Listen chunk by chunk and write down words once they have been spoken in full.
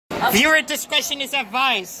Viewer discretion is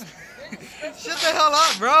advised. Shut the hell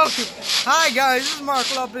up, bro. Hi guys, this is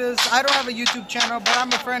Mark Lopez. I don't have a YouTube channel, but I'm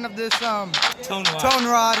a friend of this Tone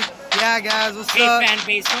Rod. Yeah guys, what's up? Hey fan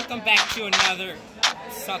base, welcome back to another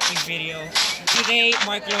sucking video. Today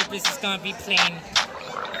Mark Lopez is gonna be playing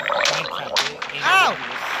Minecraft. Ow!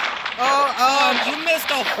 You missed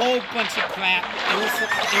a whole bunch of crap. It was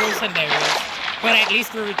hilarious. But at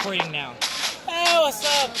least we're recording now. Hey, what's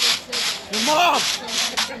up? Your mom!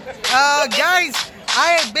 Guys,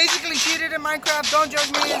 I basically cheated in Minecraft. Don't judge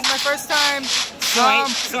me. It's my first time. It's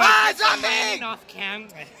on me! Off cam.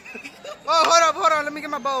 Oh, hold on. Let me get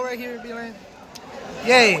my bow right here. Be like,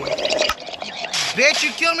 yay. Bitch,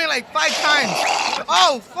 you killed me like 5 times.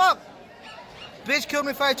 Oh, fuck. Bitch killed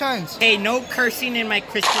me 5 times. Hey, no cursing in my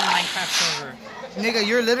Christian Minecraft server. Nigga,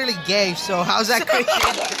 you're literally gay, so how's that Christian?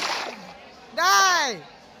 Die!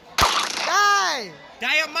 Die!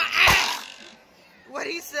 Die on my ass! What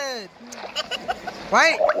he said.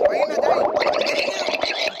 Why you not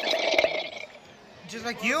dying? Just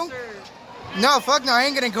like you? No, fuck no, I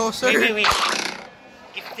ain't gonna go, sir. Wait.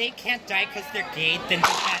 If they can't die because they're gay, then does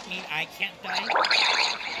that mean I can't die?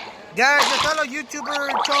 Guys, the fellow YouTuber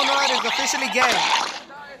Tone Rod is officially gay.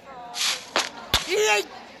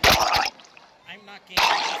 I'm not gay,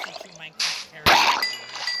 I'm just into Minecraft characters.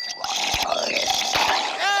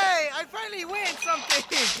 Hey, I finally win something.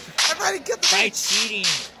 I finally killed the By bitch. cheating.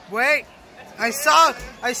 Wait, I saw a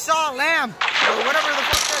lamb or whatever the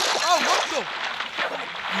fuck that. Oh, what the?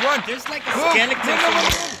 Run. There's like a skeleton.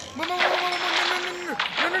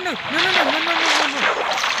 No.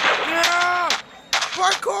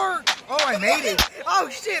 Parkour. Oh, I made it. Oh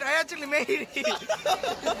shit, I actually made it.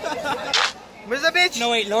 Where's that bitch? No,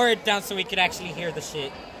 wait, lower it down so we could actually hear the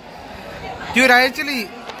shit. Dude, I actually.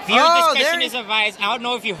 Viewer discretion is advised. I don't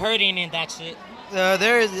know if you heard any of that shit.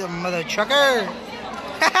 There is a mother trucker.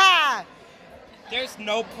 There's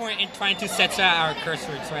no point in trying to censor our curse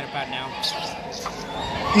words right about now.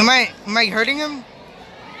 Am I hurting him?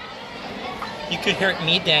 You could hurt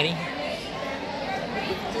me, Daddy.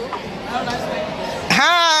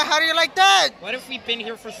 How do you like that? What if we've been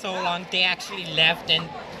here for so long, they actually left and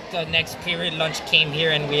the next period lunch came here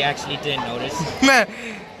and we actually didn't notice?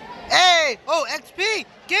 Hey! Oh, XP!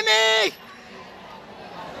 Gimme!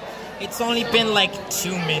 It's only been like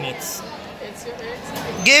 2 minutes.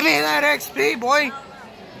 Give me that XP, boy!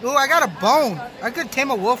 Ooh, I got a bone. I could tame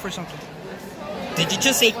a wolf or something. Did you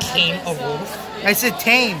just say tame a wolf? I said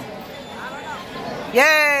tame.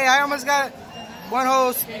 Yay! I almost got one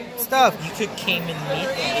whole stuff. You could tame in me,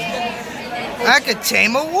 Daddy. I could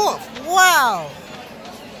tame a wolf. Wow!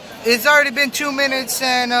 It's already been 2 minutes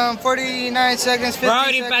and 49 seconds, 50 We're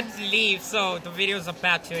already seconds. about to leave, so the video's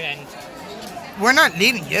about to end. We're not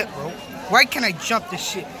leaving yet, bro. Why can't I jump this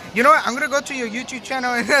shit? You know what? I'm gonna go to your YouTube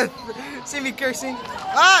channel and see me cursing.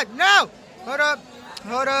 Ah, no! Hold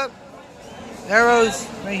up. Arrows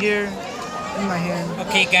right here in my hand.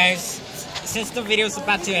 Okay, guys. Since the video's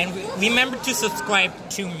about to end, remember to subscribe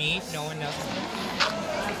to me, no one else.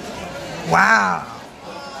 Wow.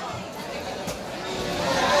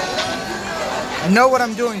 I know what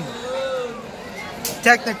I'm doing.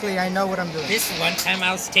 Technically, I know what I'm doing. This one time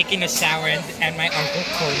I was taking a shower and my uncle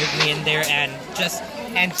cornered me in there and it's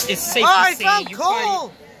safe to say I found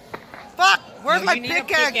coal! Fuck! Where's my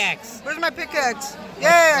pickaxe? Where's my pickaxe?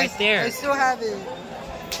 Yeah, right there. I still have it.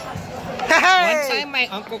 Hey! One time my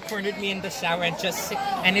uncle cornered me in the shower and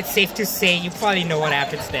it's safe to say you probably know what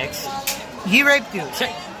happens next. He raped you.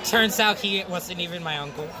 Turns out he wasn't even my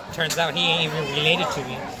uncle. Turns out he ain't even related to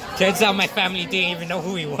me. Turns out my family didn't even know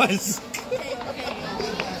who he was.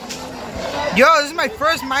 Yo, this is my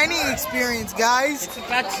first mining experience, guys.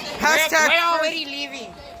 We're already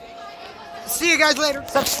leaving. See you guys later.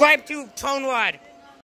 Subscribe to Tone Rod.